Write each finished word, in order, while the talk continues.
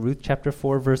Ruth chapter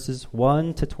 4, verses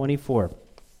 1 to 24.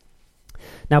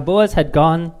 Now Boaz had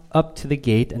gone up to the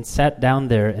gate and sat down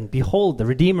there, and behold, the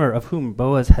Redeemer of whom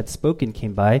Boaz had spoken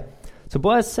came by. So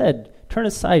Boaz said, "Turn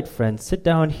aside, friend, sit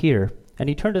down here." And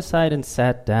he turned aside and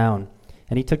sat down.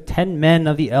 And he took 10 men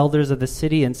of the elders of the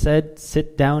city and said,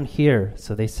 "Sit down here."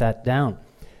 So they sat down.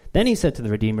 Then he said to the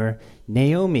Redeemer,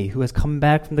 "Naomi, who has come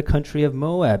back from the country of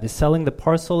Moab, is selling the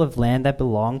parcel of land that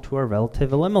belonged to our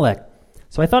relative Elimelech.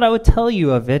 So I thought I would tell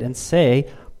you of it and say,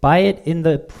 buy it in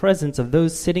the presence of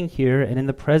those sitting here and in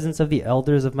the presence of the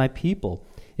elders of my people.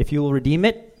 If you will redeem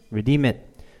it, redeem it.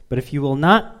 But if you will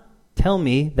not, tell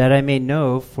me that I may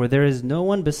know, for there is no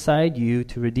one beside you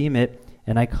to redeem it,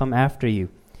 and I come after you."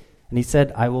 And he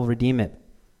said, "I will redeem it."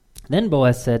 Then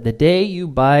Boaz said, "The day you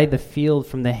buy the field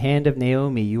from the hand of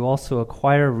Naomi, you also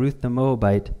acquire Ruth the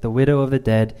Moabite, the widow of the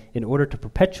dead, in order to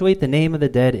perpetuate the name of the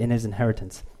dead in his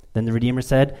inheritance." Then the Redeemer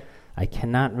said, "I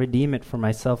cannot redeem it for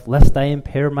myself, lest I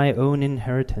impair my own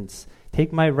inheritance.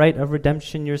 Take my right of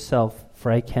redemption yourself,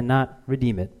 for I cannot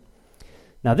redeem it."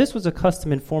 Now this was a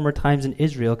custom in former times in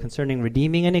Israel concerning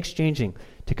redeeming and exchanging.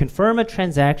 To confirm a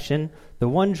transaction, the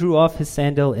one drew off his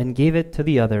sandal and gave it to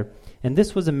the other, and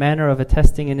this was a manner of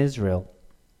attesting in Israel.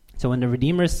 So when the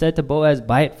Redeemer said to Boaz,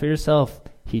 "Buy it for yourself,"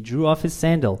 he drew off his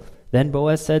sandal. Then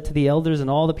Boaz said to the elders and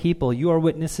all the people, "You are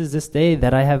witnesses this day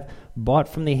that I have bought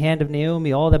from the hand of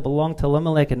Naomi all that belonged to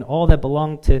Elimelech and all that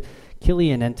belonged to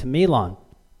Chilion and to Mahlon.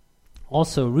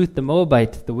 Also Ruth the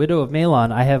Moabite, the widow of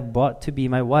Mahlon, I have bought to be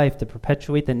my wife to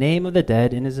perpetuate the name of the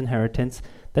dead in his inheritance,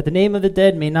 that the name of the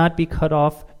dead may not be cut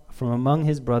off from among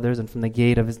his brothers and from the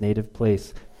gate of his native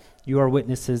place. You are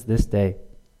witnesses this day."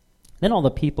 Then all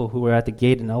the people who were at the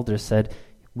gate and elders said,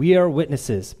 "We are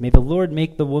witnesses. May the Lord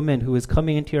make the woman who is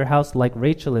coming into your house like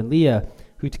Rachel and Leah,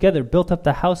 who together built up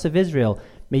the house of Israel.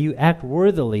 May you act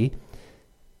worthily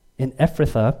in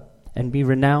Ephrathah and be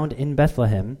renowned in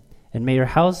Bethlehem. And may your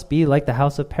house be like the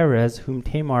house of Perez, whom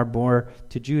Tamar bore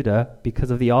to Judah,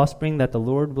 because of the offspring that the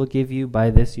Lord will give you by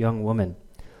this young woman."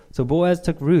 So Boaz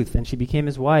took Ruth, and she became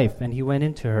his wife, and he went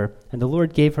into her. And the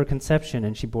Lord gave her conception,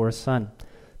 and she bore a son.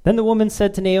 Then the woman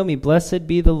said to Naomi, "Blessed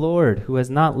be the Lord, who has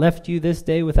not left you this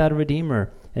day without a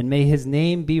redeemer, and may his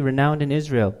name be renowned in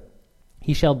Israel.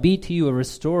 He shall be to you a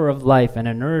restorer of life and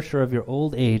a nourisher of your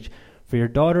old age, for your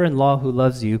daughter-in-law who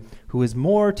loves you, who is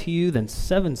more to you than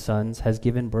 7 sons, has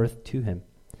given birth to him."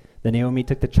 Then Naomi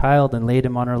took the child and laid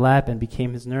him on her lap and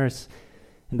became his nurse.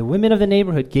 And the women of the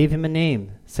neighborhood gave him a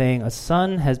name, saying, "A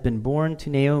son has been born to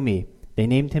Naomi." They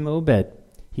named him Obed.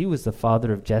 He was the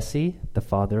father of Jesse, the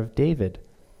father of David.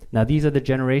 Now these are the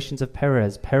generations of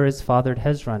Perez. Perez fathered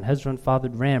Hezron. Hezron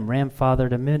fathered Ram. Ram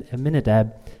fathered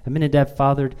Aminadab. Aminadab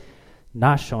fathered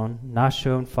Nahshon.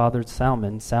 Nahshon fathered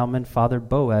Salmon. Salmon fathered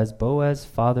Boaz. Boaz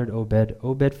fathered Obed.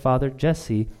 Obed fathered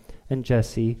Jesse. And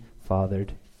Jesse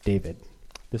fathered David.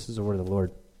 This is the word of the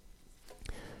Lord.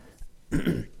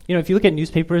 If you look at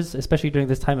newspapers, especially during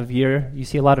this time of year, you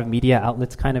see a lot of media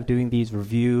outlets kind of doing these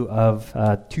review of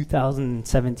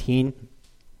 2017.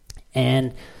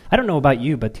 And I don't know about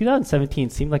you, but 2017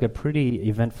 seemed like a pretty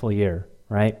eventful year,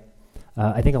 right?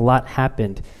 I think a lot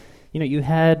happened.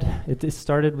 It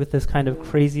started with this kind of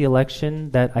crazy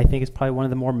election that I think is probably one of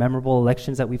the more memorable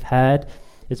elections that we've had.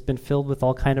 It's been filled with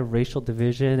all kind of racial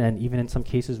division and even in some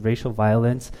cases racial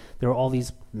violence. There were all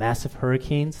these massive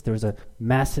hurricanes. There was a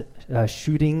massive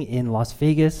shooting in Las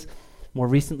Vegas. More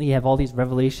recently, you have all these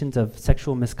revelations of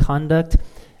sexual misconduct.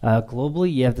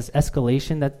 Globally, you have this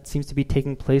escalation that seems to be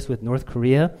taking place with North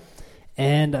Korea.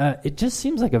 And it just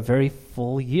seems like a very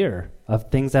full year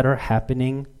of things that are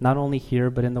happening, not only here,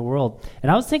 but in the world. And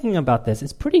I was thinking about this.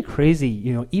 It's pretty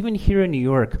crazy, even here in New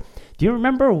York. Do you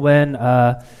remember when,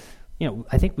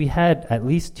 I think we had at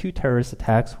least 2 terrorist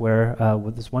attacks where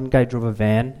this one guy drove a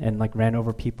van and ran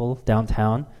over people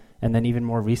downtown. And then even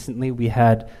more recently, we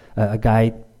had a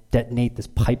guy detonate this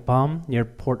pipe bomb near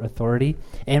Port Authority.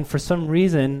 And for some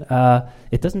reason,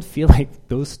 it doesn't feel like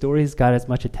those stories got as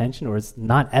much attention or is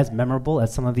not as memorable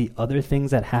as some of the other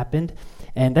things that happened.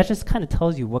 And that just kind of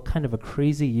tells you what kind of a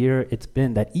crazy year it's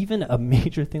been, that even a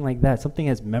major thing like that, something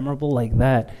as memorable like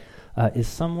that, is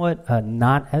somewhat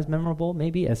not as memorable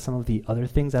maybe as some of the other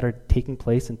things that are taking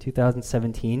place in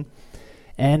 2017.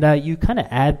 And you kind of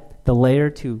add the layer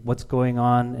to what's going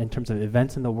on in terms of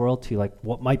events in the world to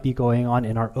what might be going on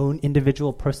in our own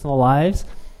individual personal lives.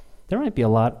 There might be a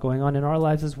lot going on in our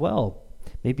lives as well.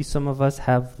 Maybe some of us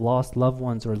have lost loved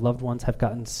ones, or loved ones have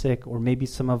gotten sick, or maybe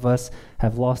some of us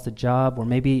have lost a job, or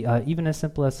maybe even as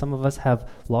simple as some of us have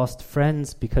lost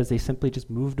friends because they simply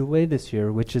just moved away this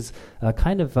year, which is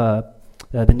kind of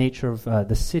the nature of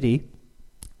the city.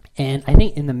 And I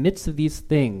think in the midst of these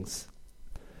things,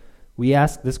 we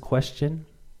ask this question,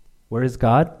 where is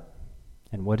God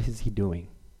and what is he doing?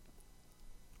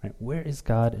 Right? Where is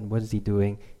God and what is he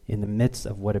doing in the midst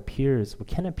of what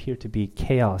can appear to be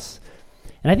chaos?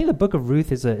 And I think the book of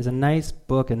Ruth is a nice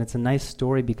book, and it's a nice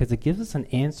story because it gives us an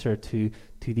answer to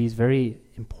these very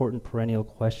important perennial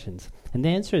questions. And the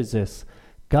answer is this: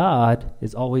 God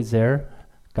is always there.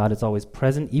 God is always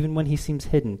present, even when he seems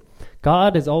hidden.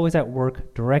 God is always at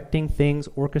work, directing things,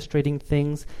 orchestrating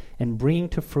things, and bringing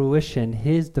to fruition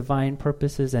his divine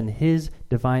purposes and his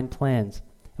divine plans.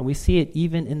 And we see it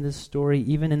even in this story,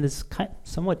 even in this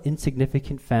somewhat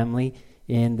insignificant family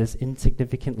in this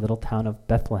insignificant little town of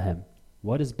Bethlehem.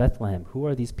 What is Bethlehem? Who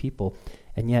are these people?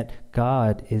 And yet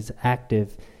God is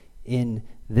active in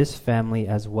this family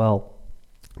as well.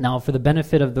 Now, for the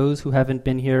benefit of those who haven't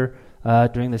been here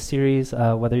during the series,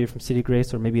 whether you're from City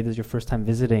Grace or maybe this is your first time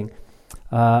visiting,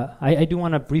 I do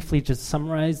want to briefly just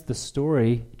summarize the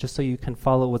story just so you can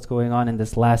follow what's going on in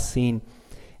this last scene.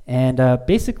 And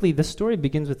basically, the story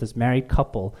begins with this married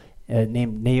couple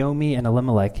named Naomi and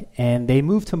Elimelech, and they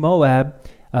moved to Moab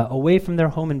away from their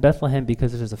home in Bethlehem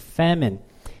because there's a famine.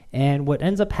 And what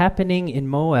ends up happening in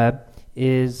Moab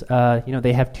is,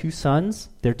 they have two sons.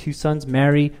 Their two sons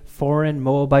marry foreign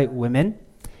Moabite women,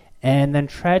 and then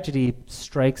tragedy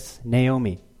strikes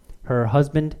Naomi. Her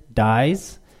husband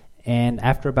dies, and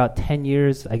after about 10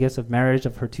 years, I guess, of marriage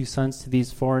of her two sons to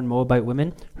these foreign Moabite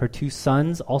women, her two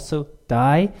sons also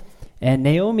die. And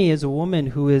Naomi is a woman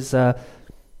who is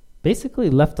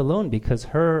basically left alone because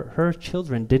her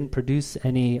children didn't produce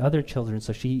any other children,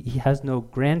 so he has no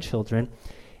grandchildren.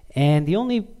 And the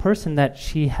only person that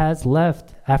she has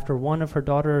left after one of her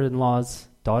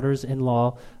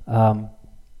daughters-in-law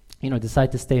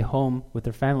decide to stay home with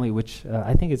their family, which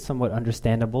I think is somewhat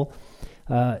understandable,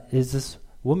 is this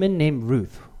woman named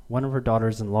Ruth, one of her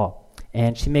daughters-in-law.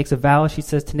 And she makes a vow. She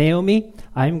says to Naomi,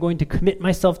 I'm going to commit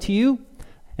myself to you.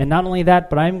 And not only that,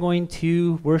 but I'm going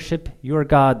to worship your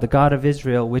God, the God of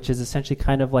Israel, which is essentially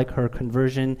kind of like her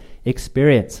conversion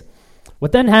experience.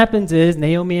 What then happens is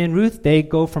Naomi and Ruth, they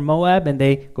go from Moab and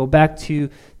they go back to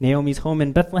Naomi's home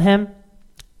in Bethlehem.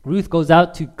 Ruth goes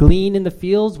out to glean in the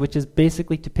fields, which is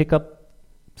basically to pick up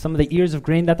some of the ears of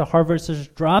grain that the harvesters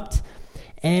dropped.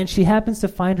 And she happens to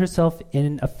find herself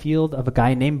in a field of a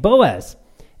guy named Boaz.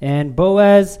 And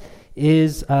Boaz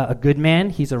is a good man.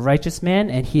 He's a righteous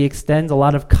man, and he extends a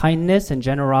lot of kindness and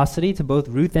generosity to both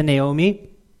Ruth and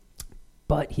Naomi.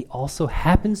 But he also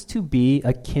happens to be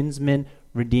a kinsman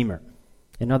redeemer.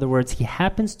 In other words, he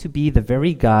happens to be the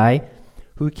very guy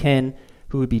who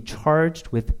would be charged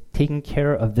with taking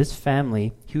care of this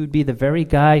family. He would be the very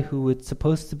guy who's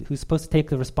supposed to take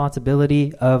the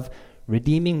responsibility of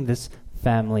redeeming this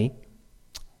family.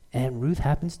 And Ruth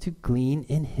happens to glean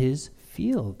in his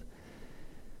field.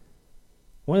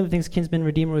 One of the things kinsman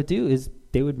redeemer would do is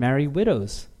they would marry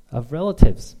widows of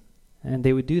relatives. And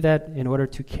they would do that in order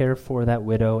to care for that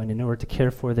widow and in order to care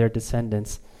for their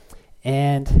descendants.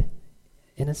 And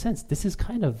in a sense, this is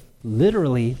kind of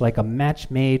literally like a match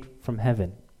made from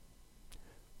heaven.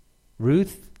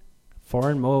 Ruth,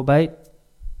 foreign Moabite,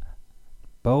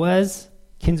 Boaz,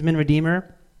 kinsman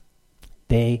redeemer,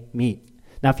 they meet.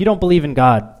 Now, if you don't believe in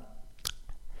God,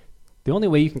 the only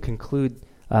way you can conclude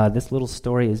this little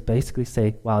story is basically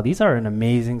say, wow, these are an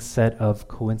amazing set of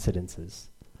coincidences.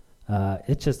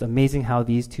 It's just amazing how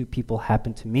these two people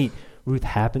happen to meet. Ruth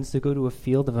happens to go to a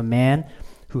field of a man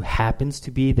who happens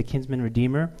to be the kinsman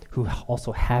redeemer, who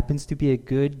also happens to be a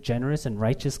good, generous, and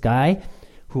righteous guy,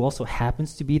 who also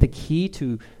happens to be the key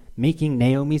to making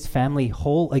Naomi's family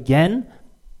whole again.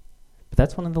 But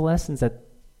that's one of the lessons that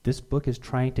this book is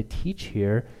trying to teach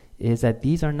here, is that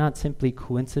these are not simply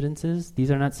coincidences, these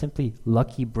are not simply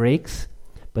lucky breaks,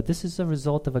 but this is a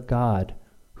result of a God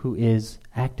who is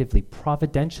actively,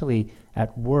 providentially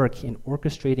at work in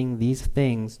orchestrating these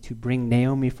things to bring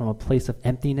Naomi from a place of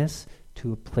emptiness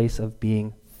to a place of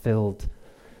being filled.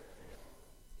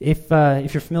 If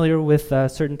you're familiar with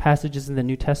certain passages in the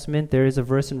New Testament, there is a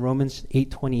verse in Romans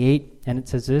 8:28, and it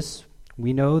says this: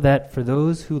 we know that for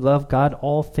those who love God,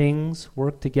 all things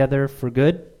work together for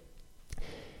good.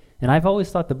 And I've always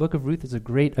thought the book of Ruth is a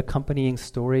great accompanying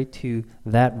story to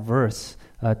that verse,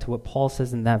 to what Paul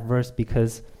says in that verse,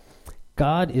 because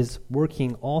God is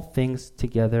working all things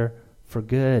together for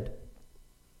good.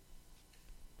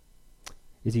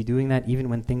 Is he doing that even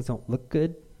when things don't look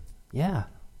good? Yeah.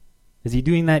 Is he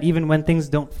doing that even when things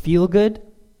don't feel good?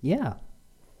 Yeah.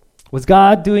 Was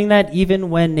God doing that even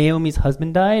when Naomi's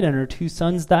husband died and her two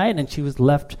sons died and she was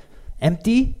left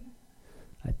empty?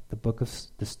 The book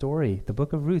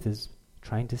of Ruth is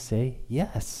trying to say,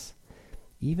 yes.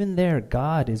 Even there,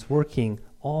 God is working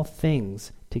all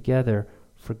things together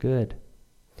for good?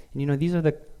 And these are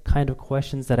the kind of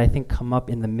questions that I think come up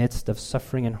in the midst of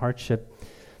suffering and hardship.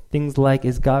 Things like,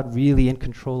 is God really in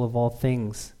control of all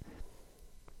things?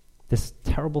 This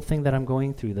terrible thing that I'm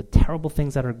going through, the terrible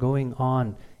things that are going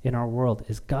on in our world,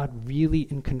 is God really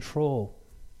in control?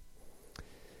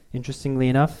 Interestingly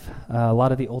enough, a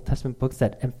lot of the Old Testament books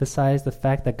that emphasize the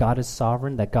fact that God is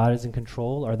sovereign, that God is in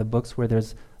control, are the books where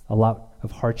there's a lot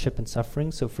of hardship and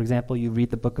suffering. So, for example, you read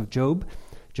the book of Job.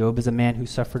 Job is a man who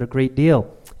suffered a great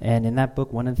deal. And in that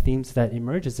book, one of the themes that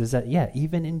emerges is that,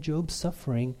 even in Job's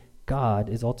suffering, God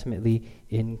is ultimately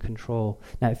in control.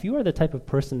 Now, if you are the type of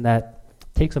person that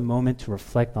takes a moment to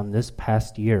reflect on this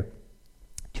past year,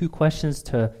 2 questions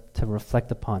to reflect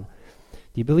upon.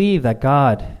 Do you believe that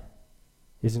God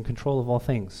is in control of all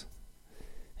things?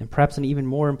 And perhaps an even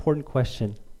more important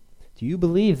question, do you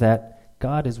believe that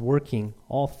God is working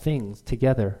all things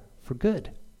together for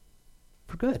good?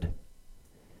 For good.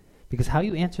 Because how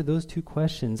you answer those 2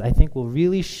 questions, I think, will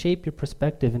really shape your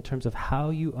perspective in terms of how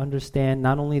you understand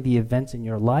not only the events in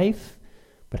your life,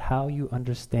 but how you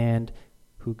understand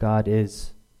who God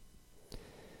is.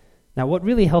 Now, what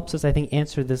really helps us, I think,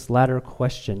 answer this latter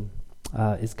question,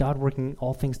 is God working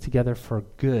all things together for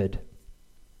good,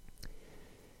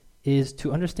 is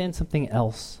to understand something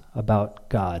else about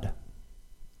God.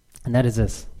 And that is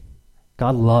this: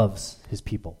 God loves his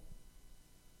people.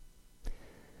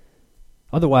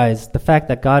 Otherwise, the fact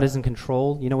that God is in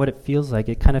control, you know what it feels like?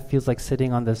 It kind of feels like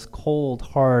sitting on this cold,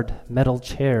 hard metal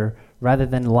chair rather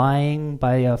than lying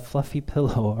by a fluffy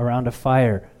pillow around a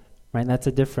fire, right? And that's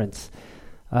a difference.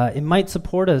 It might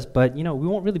support us, but, we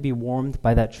won't really be warmed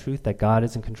by that truth that God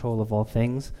is in control of all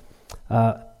things.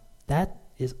 That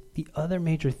is the other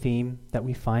major theme that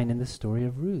we find in the story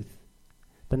of Ruth.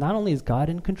 That not only is God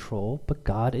in control, but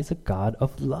God is a God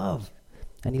of love.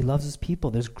 And he loves his people.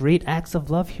 There's great acts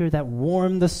of love here that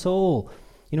warm the soul.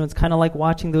 It's kind of like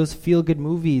watching those feel-good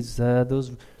movies,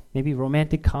 those maybe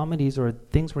romantic comedies or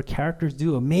things where characters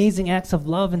do amazing acts of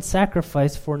love and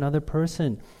sacrifice for another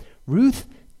person. Ruth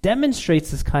demonstrates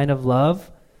this kind of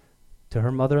love to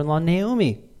her mother-in-law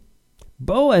Naomi.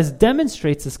 Boaz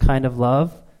demonstrates this kind of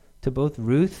love to both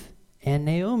Ruth and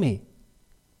Naomi.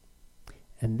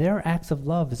 And their acts of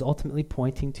love is ultimately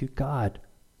pointing to God,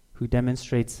 who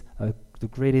demonstrates the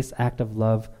greatest act of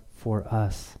love for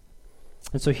us.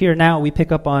 And so here now we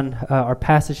pick up on our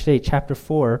passage today, chapter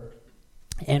 4,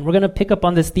 and we're going to pick up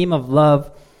on this theme of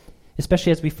love,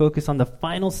 especially as we focus on the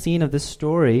final scene of this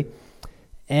story.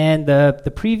 And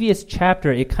the previous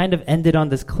chapter, it kind of ended on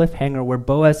this cliffhanger where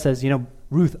Boaz says,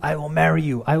 Ruth, I will marry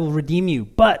you, I will redeem you,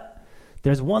 but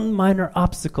there's one minor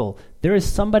obstacle. There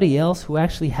is somebody else who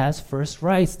actually has first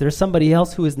rights. There's somebody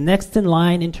else who is next in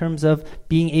line in terms of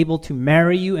being able to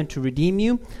marry you and to redeem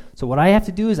you. So what I have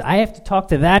to do is I have to talk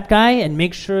to that guy and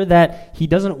make sure that he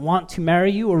doesn't want to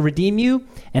marry you or redeem you.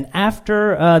 And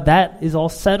after that is all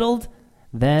settled,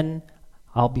 then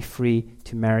I'll be free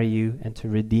to marry you and to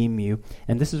redeem you.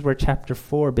 And this is where chapter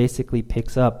 4 basically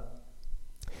picks up.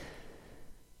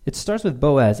 It starts with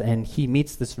Boaz, and he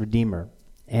meets this redeemer.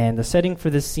 And the setting for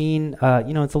this scene,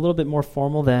 it's a little bit more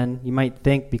formal than you might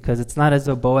think, because it's not as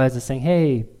though Boaz is saying,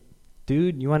 hey,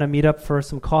 dude, you want to meet up for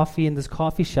some coffee in this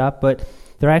coffee shop? But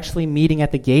they're actually meeting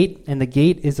at the gate, and the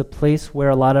gate is a place where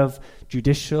a lot of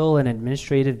judicial and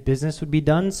administrative business would be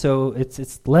done. So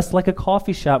it's less like a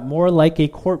coffee shop, more like a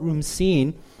courtroom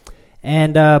scene.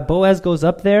 And Boaz goes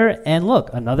up there, and look,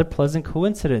 another pleasant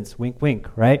coincidence, wink, wink,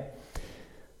 right?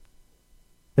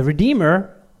 The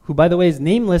Redeemer, who, by the way, is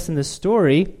nameless in this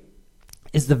story,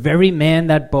 is the very man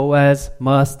that Boaz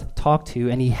must talk to.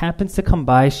 And he happens to come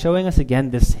by, showing us again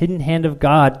this hidden hand of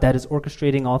God that is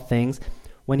orchestrating all things.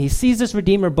 When he sees this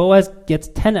Redeemer, Boaz gets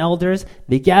 10 elders.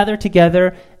 They gather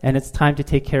together, and it's time to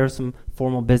take care of some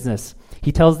formal business.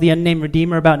 He tells the unnamed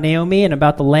Redeemer about Naomi and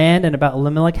about the land and about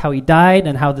Elimelech, how he died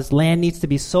and how this land needs to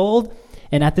be sold.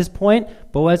 And at this point,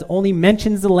 Boaz only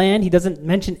mentions the land. He doesn't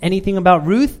mention anything about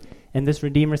Ruth. And this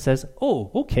Redeemer says, oh,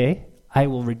 okay, I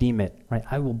will redeem it, right?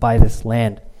 I will buy this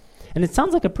land. And it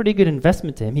sounds like a pretty good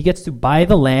investment to him. He gets to buy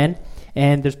the land,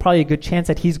 and there's probably a good chance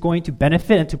that he's going to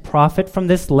benefit and to profit from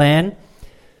this land.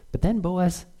 But then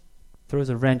Boaz throws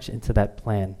a wrench into that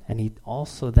plan, and he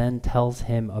also then tells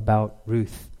him about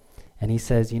Ruth. And he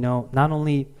says, not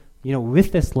only,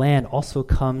 with this land also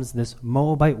comes this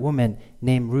Moabite woman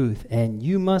named Ruth, and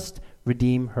you must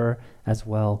redeem her as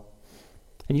well.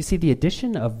 And you see, the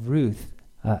addition of Ruth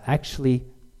actually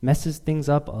messes things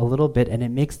up a little bit, and it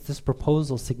makes this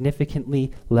proposal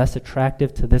significantly less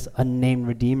attractive to this unnamed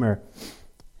Redeemer.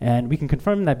 And we can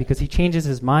confirm that because he changes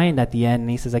his mind at the end, and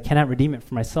he says, I cannot redeem it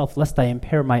for myself, lest I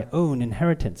impair my own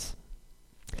inheritance.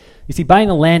 You see, buying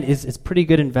the land is pretty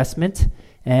good investment,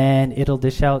 and it'll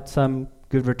dish out some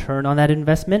good return on that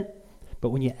investment. But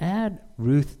when you add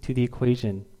Ruth to the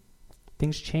equation,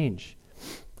 things change.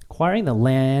 Acquiring the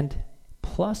land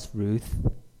plus Ruth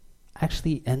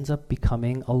actually ends up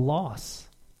becoming a loss.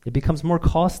 It becomes more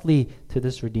costly to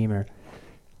this redeemer.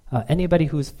 Anybody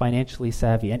who's financially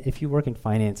savvy, and if you work in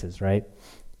finances, right,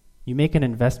 you make an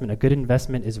investment. A good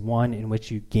investment is one in which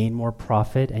you gain more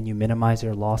profit and you minimize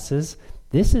your losses.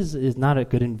 This is not a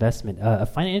good investment. A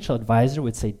financial advisor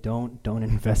would say, don't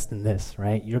invest in this,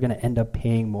 right? You're going to end up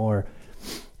paying more.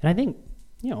 And I think,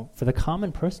 for the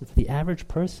common person, for the average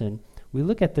person, we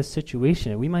look at this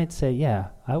situation and we might say, yeah,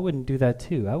 I wouldn't do that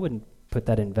too. I wouldn't put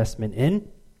that investment in.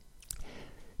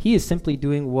 He is simply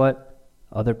doing what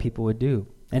other people would do.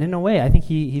 And in a way, I think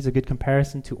he's a good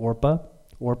comparison to Orpah.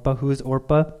 Orpah, who is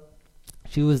Orpah?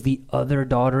 She was the other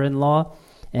daughter-in-law.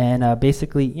 And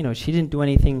basically, she didn't do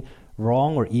anything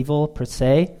wrong or evil per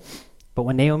se. But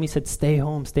when Naomi said, stay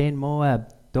home, stay in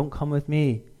Moab, don't come with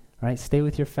me, right? Stay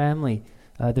with your family.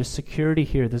 There's security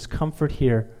here. There's comfort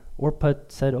here. Orpah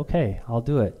said, okay, I'll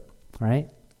do it, right?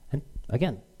 And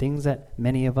again, things that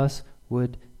many of us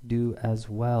would do as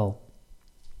well.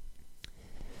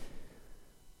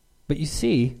 But you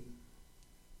see,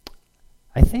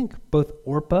 I think both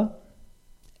Orpah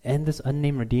and this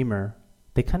unnamed redeemer,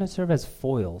 they kind of serve as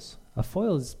foils. A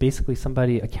foil is basically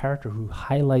a character who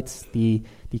highlights the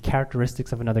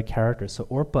characteristics of another character. So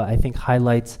Orpah, I think,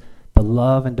 highlights the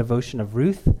love and devotion of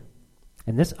Ruth,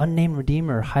 and this unnamed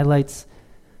redeemer highlights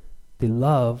the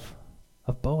love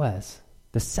of Boaz,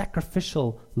 the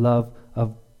sacrificial love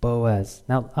of Boaz.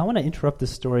 Now, I want to interrupt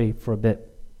this story for a bit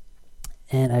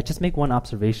and just make one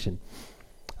observation.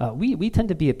 We tend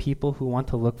to be a people who want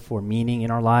to look for meaning in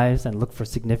our lives and look for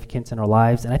significance in our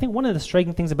lives. And I think one of the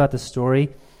striking things about this story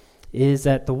is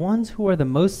that the ones who are the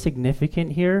most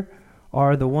significant here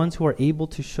are the ones who are able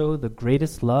to show the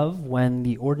greatest love when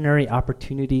the ordinary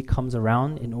opportunity comes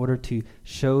around in order to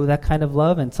show that kind of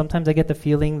love. And sometimes I get the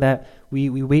feeling that we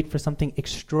wait for something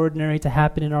extraordinary to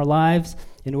happen in our lives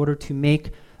in order to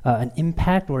make an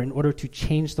impact or in order to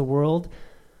change the world.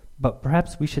 But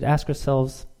perhaps we should ask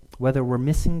ourselves whether we're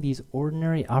missing these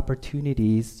ordinary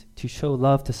opportunities to show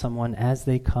love to someone as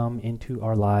they come into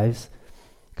our lives.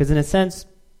 Because in a sense,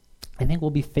 I think we'll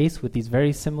be faced with these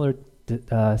very similar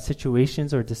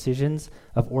situations or decisions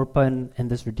of Orpah and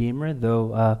this redeemer,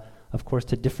 though, of course,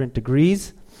 to different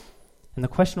degrees. And the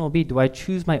question will be, do I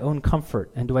choose my own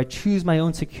comfort and do I choose my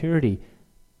own security?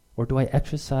 Or do I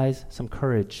exercise some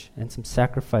courage and some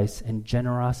sacrifice and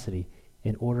generosity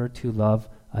in order to love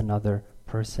another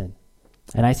person?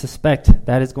 And I suspect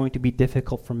that is going to be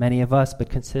difficult for many of us, but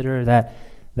consider that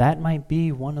that might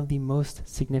be one of the most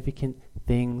significant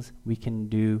things we can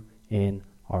do in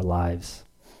our lives.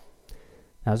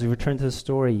 Now, as we return to the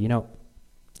story,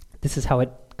 this is how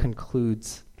it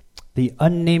concludes. The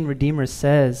unnamed redeemer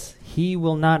says he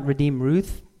will not redeem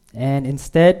Ruth, and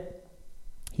instead,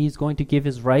 he's going to give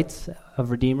his rights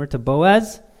of redeemer to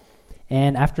Boaz.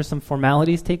 And after some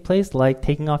formalities take place, like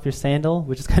taking off your sandal,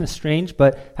 which is kind of strange,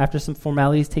 but after some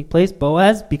formalities take place,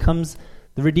 Boaz becomes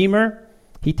the redeemer.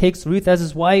 He takes Ruth as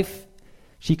his wife.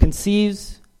 She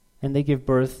conceives, and they give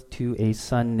birth to a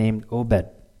son named Obed.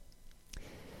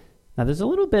 Now, there's a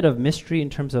little bit of mystery in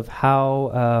terms of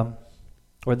how,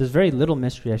 or there's very little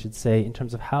mystery, I should say, in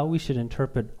terms of how we should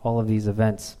interpret all of these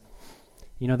events.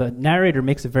 The narrator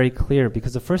makes it very clear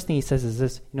because the first thing he says is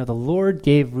this, the Lord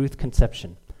gave Ruth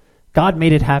conception. God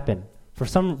made it happen. For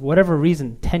whatever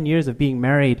reason, 10 years of being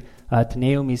married to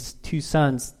Naomi's two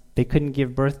sons, they couldn't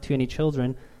give birth to any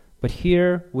children. But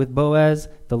here with Boaz,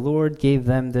 the Lord gave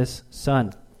them this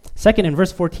son. Second, in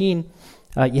verse 14,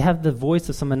 you have the voice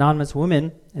of some anonymous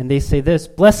women, and they say this,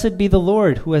 "Blessed be the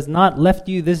Lord, who has not left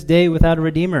you this day without a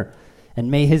redeemer. And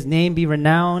may his name be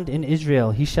renowned in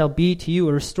Israel. He shall be to you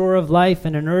a restorer of life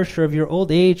and a nourisher of your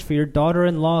old age for your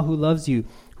daughter-in-law who loves you,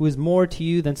 who is more to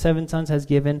you than 7 sons has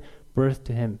given birth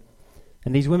to him."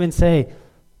 And these women say,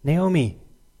 Naomi,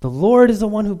 the Lord is the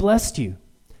one who blessed you,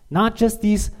 not just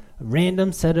these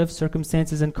random set of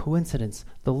circumstances and coincidence.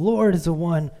 The Lord is the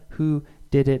one who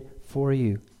did it for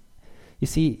you. You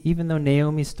see, even though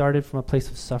Naomi started from a place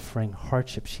of suffering,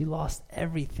 hardship, she lost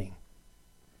everything.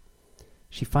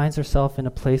 She finds herself in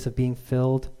a place of being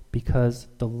filled because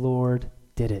the Lord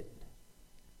did it.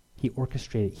 He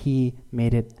orchestrated. He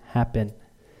made it happen.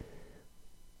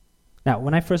 Now,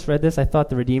 when I first read this, I thought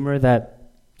the Redeemer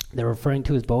that they're referring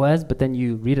to is Boaz, but then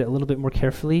you read it a little bit more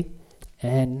carefully,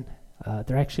 and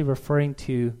they're actually referring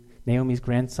to Naomi's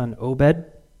grandson, Obed.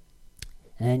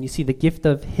 And you see the gift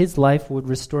of his life would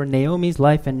restore Naomi's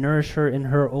life and nourish her in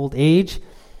her old age.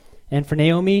 And for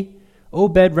Naomi,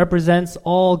 Obed represents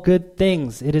all good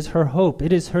things. It is her hope.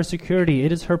 It is her security.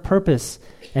 It is her purpose.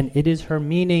 And it is her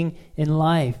meaning in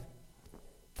life.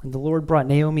 And the Lord brought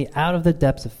Naomi out of the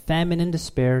depths of famine and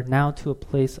despair, now to a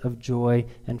place of joy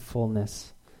and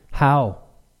fullness. How?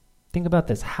 Think about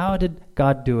this. How did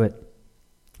God do it?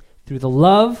 Through the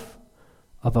love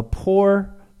of a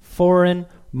poor, foreign,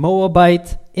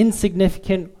 Moabite,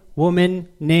 insignificant woman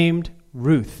named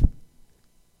Ruth.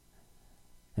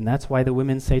 And that's why the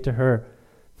women say to her,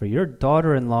 "For your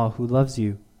daughter-in-law who loves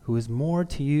you, who is more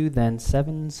to you than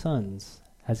 7 sons,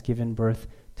 has given birth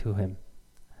to him."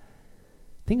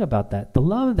 Think about that. The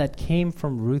love that came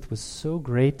from Ruth was so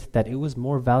great that it was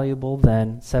more valuable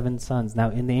than 7 sons. Now,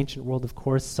 in the ancient world, of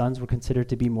course, sons were considered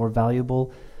to be more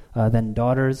valuable than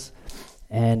daughters.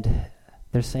 And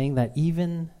they're saying that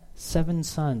even 7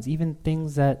 sons, even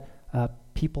things that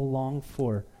people long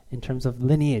for in terms of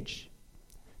lineage,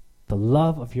 the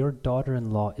love of your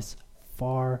daughter-in-law is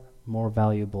far more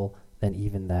valuable than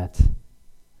even that.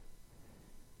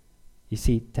 You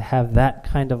see, to have that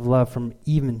kind of love from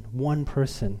even one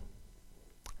person,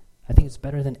 I think it's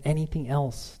better than anything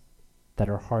else that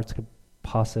our hearts could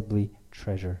possibly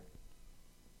treasure.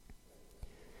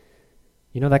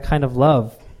 You know, that kind of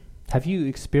love, have you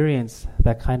experienced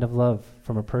that kind of love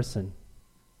from a person?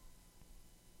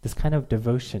 This kind of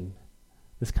devotion,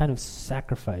 this kind of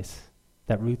sacrifice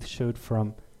that Ruth showed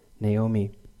from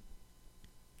Naomi.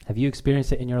 Have you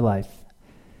experienced it in your life?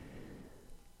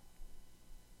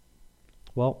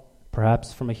 Well,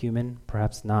 perhaps from a human,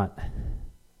 perhaps not.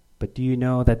 But do you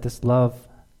know that this love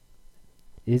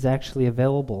is actually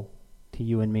available to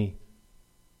you and me?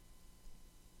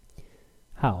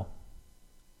 How?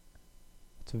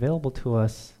 It's available to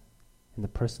us in the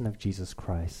person of Jesus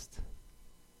Christ.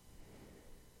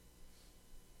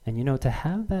 And you know, to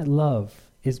have that love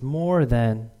is more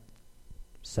than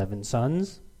 7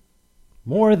 sons,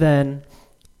 more than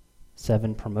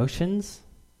 7 promotions,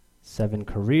 7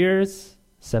 careers,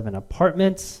 7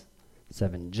 apartments,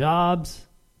 7 jobs,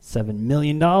 $7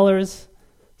 million,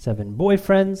 7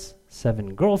 boyfriends,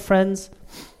 7 girlfriends.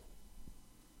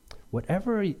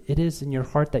 Whatever it is in your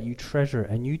heart that you treasure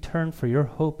and you turn for your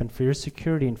hope and for your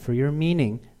security and for your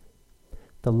meaning,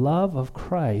 the love of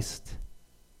Christ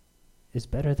is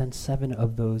better than 7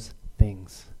 of those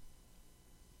things.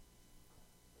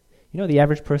 You know, the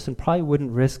average person probably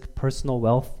wouldn't risk personal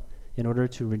wealth in order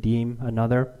to redeem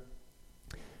another.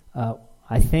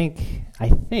 I think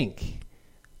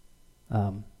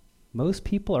most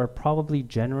people are probably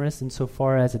generous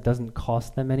insofar as it doesn't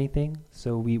cost them anything.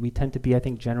 So we tend to be, I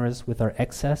think, generous with our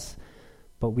excess,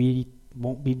 but we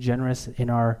won't be generous in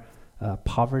our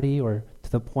poverty or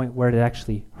to the point where it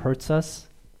actually hurts us.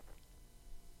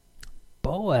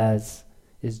 Boaz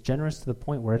is generous to the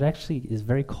point where it actually is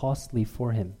very costly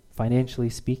for him, financially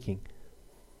speaking.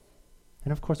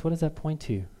 And of course, what does that point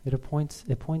to? It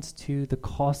points to the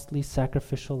costly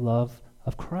sacrificial love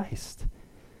of Christ.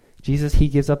 Jesus, he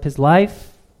gives up his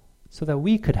life so that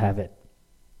we could have it.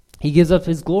 He gives up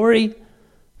his glory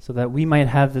so that we might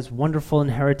have this wonderful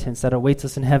inheritance that awaits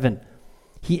us in heaven.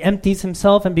 He empties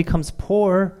himself and becomes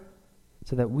poor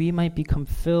so that we might become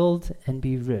filled and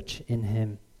be rich in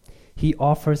him. He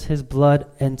offers his blood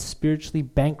and spiritually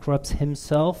bankrupts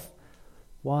himself.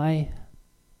 Why?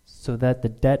 So that the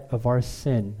debt of our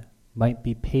sin might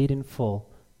be paid in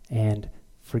full and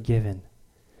forgiven.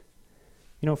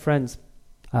 You know, friends,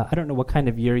 I don't know what kind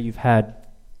of year you've had.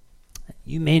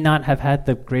 You may not have had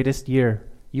the greatest year.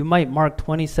 You might mark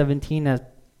 2017 as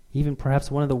even perhaps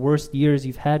one of the worst years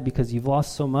you've had because you've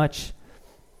lost so much.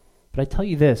 But I tell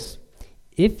you this,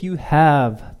 if you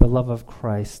have the love of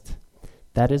Christ,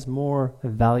 that is more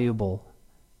valuable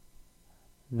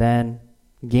than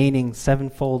gaining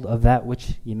 7-fold of that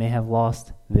which you may have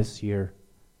lost this year.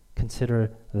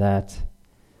 Consider that.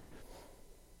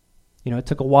 You know, it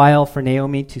took a while for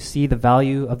Naomi to see the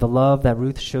value of the love that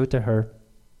Ruth showed to her.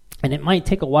 And it might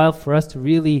take a while for us to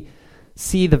really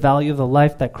see the value of the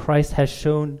life that Christ has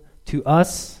shown to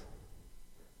us.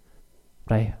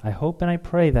 But I hope and I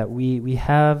pray that we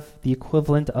have the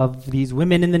equivalent of these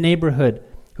women in the neighborhood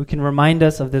who can remind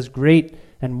us of this great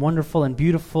and wonderful and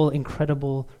beautiful,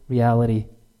 incredible reality.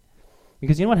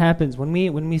 Because you know what happens when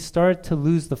we start to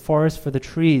lose the forest for the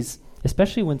trees,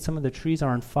 especially when some of the trees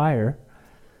are on fire,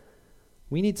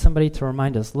 we need somebody to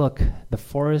remind us, look, the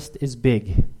forest is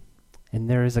big, and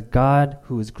there is a God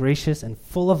who is gracious and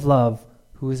full of love,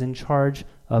 who is in charge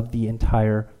of the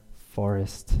entire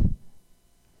forest.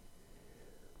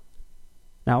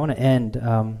 Now I want to end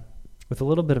with a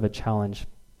little bit of a challenge,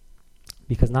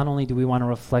 because not only do we want to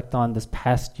reflect on this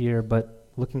past year, but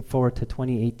looking forward to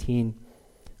 2018,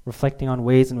 reflecting on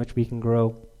ways in which we can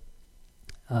grow,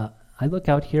 I look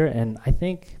out here and I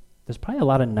think there's probably a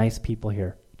lot of nice people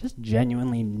here, just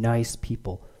genuinely nice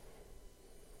people.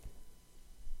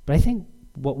 But I think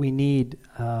what we need,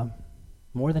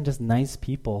 more than just nice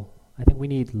people, I think we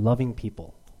need loving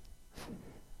people.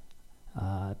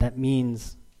 That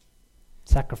means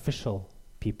sacrificial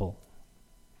people,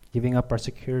 giving up our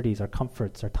securities, our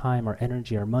comforts, our time, our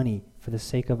energy, our money for the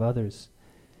sake of others.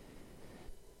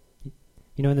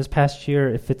 You know, in this past year,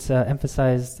 if it's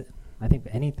emphasized, I think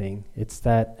anything, it's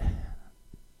that,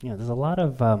 there's a lot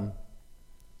of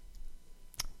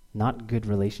not good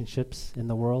relationships in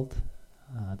the world.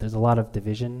 There's a lot of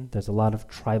division. There's a lot of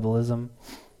tribalism.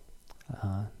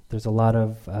 There's a lot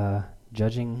of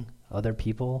judging other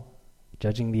people,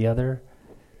 judging the other.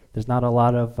 There's not a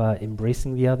lot of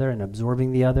embracing the other and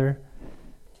absorbing the other.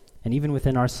 And even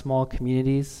within our small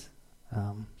communities,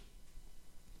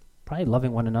 probably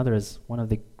loving one another is one of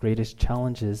the greatest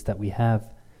challenges that we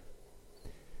have.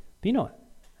 But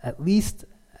at least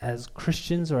as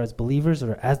Christians or as believers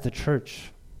or as the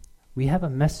church, we have a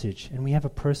message and we have a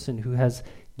person who has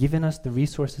given us the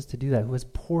resources to do that, who has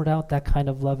poured out that kind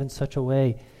of love in such a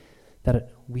way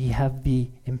that we have the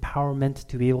empowerment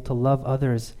to be able to love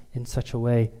others in such a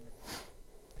way.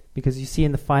 Because you see,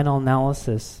 in the final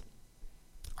analysis,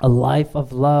 a life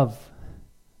of love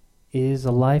is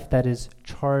a life that is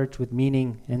charged with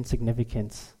meaning and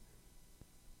significance.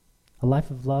 A life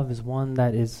of love is one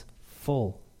that is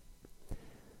full.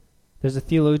 There's a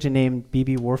theologian named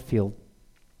B.B. Warfield,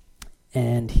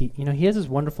 and he has this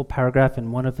wonderful paragraph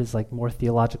in one of his more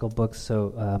theological books,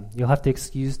 so you'll have to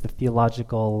excuse the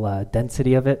theological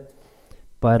density of it.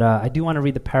 But I do want to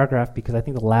read the paragraph because I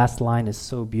think the last line is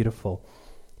so beautiful.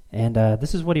 And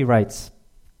this is what he writes.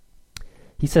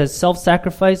 He says,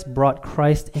 "Self-sacrifice brought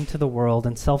Christ into the world,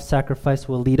 and self-sacrifice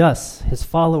will lead us, his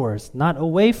followers, not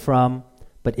away from,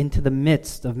 but into the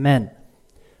midst of men.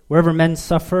 Wherever men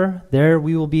suffer, there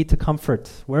we will be to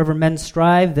comfort. Wherever men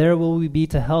strive, there will we be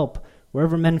to help.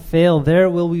 Wherever men fail, there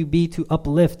will we be to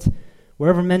uplift.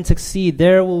 Wherever men succeed,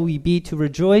 there will we be to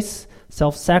rejoice.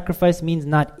 Self-sacrifice means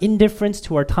not indifference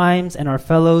to our times and our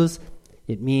fellows.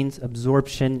 It means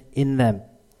absorption in them.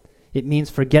 It means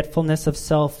forgetfulness of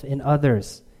self in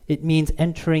others. It means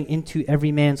entering into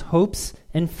every man's hopes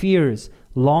and fears,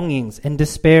 longings and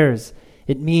despairs.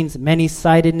 It means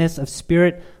many-sidedness of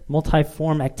spirit,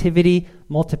 multiform activity,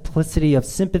 multiplicity of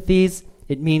sympathies.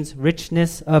 It means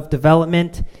richness of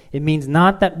development. It means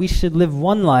not that we should live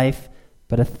one life,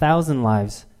 but 1,000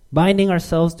 lives, binding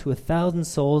ourselves to 1,000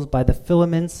 souls by the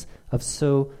filaments of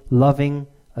so loving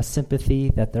a sympathy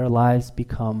that their lives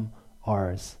become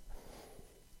ours."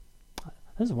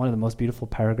 This is one of the most beautiful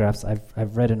paragraphs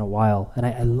I've read in a while, and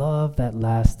I love that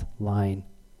last line.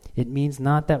 It means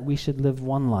not that we should live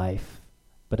one life,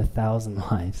 but 1,000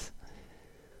 lives.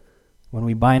 When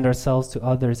we bind ourselves to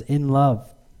others in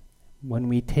love, when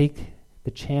we take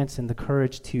the chance and the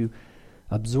courage to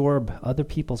absorb other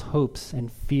people's hopes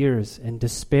and fears and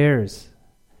despairs,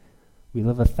 we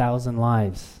live 1,000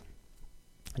 lives.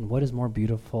 And what is more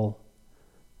beautiful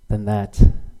than that,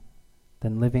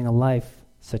 than living a life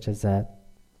such as that?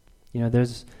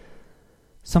 There's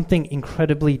something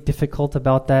incredibly difficult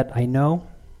about that, I know.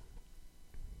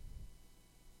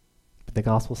 But the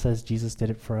gospel says Jesus did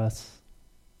it for us.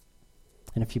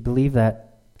 And if you believe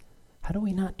that, how do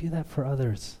we not do that for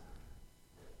others?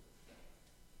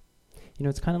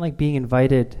 It's kind of like being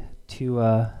invited to,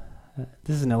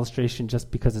 this is an illustration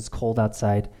just because it's cold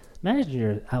outside. Imagine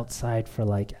you're outside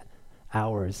for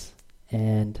hours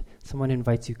and someone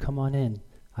invites you, come on in.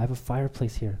 I have a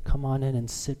fireplace here. Come on in and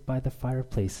sit by the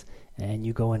fireplace. And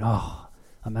you go in, oh,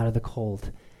 I'm out of the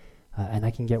cold and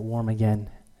I can get warm again.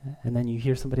 And then you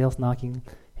hear somebody else knocking,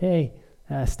 hey,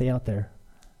 stay out there.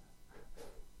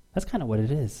 That's kind of what it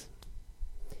is.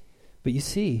 But you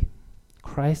see,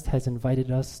 Christ has invited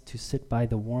us to sit by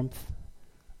the warmth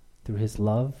through his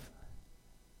love,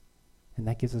 and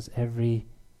that gives us every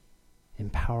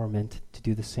empowerment to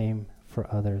do the same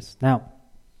for others. Now,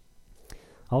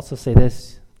 I'll also say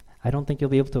this. I don't think you'll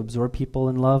be able to absorb people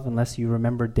in love unless you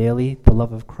remember daily the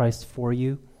love of Christ for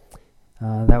you.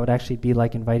 That would actually be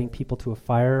like inviting people to a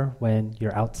fire when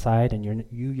you're outside and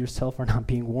you yourself are not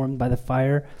being warmed by the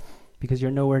fire because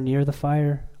you're nowhere near the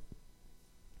fire.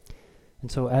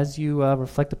 And so as you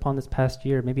reflect upon this past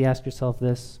year, maybe ask yourself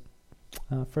this.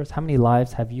 First, how many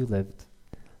lives have you lived?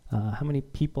 How many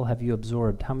people have you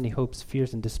absorbed? How many hopes,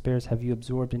 fears, and despairs have you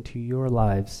absorbed into your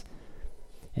lives?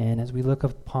 And as we look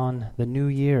upon the new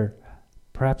year,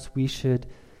 perhaps we should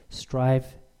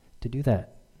strive to do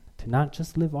that, to not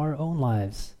just live our own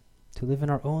lives, to live in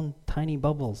our own tiny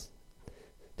bubbles,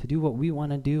 to do what we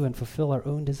want to do and fulfill our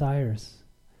own desires,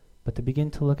 but to begin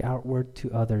to look outward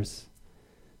to others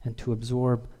and to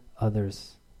absorb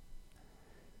others.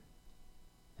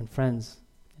 And friends,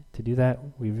 to do that,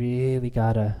 we really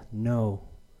gotta know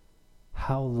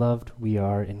how loved we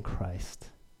are in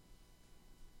Christ.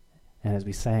 And as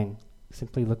we sang,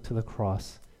 simply look to the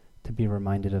cross to be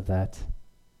reminded of that.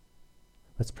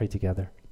 Let's pray together.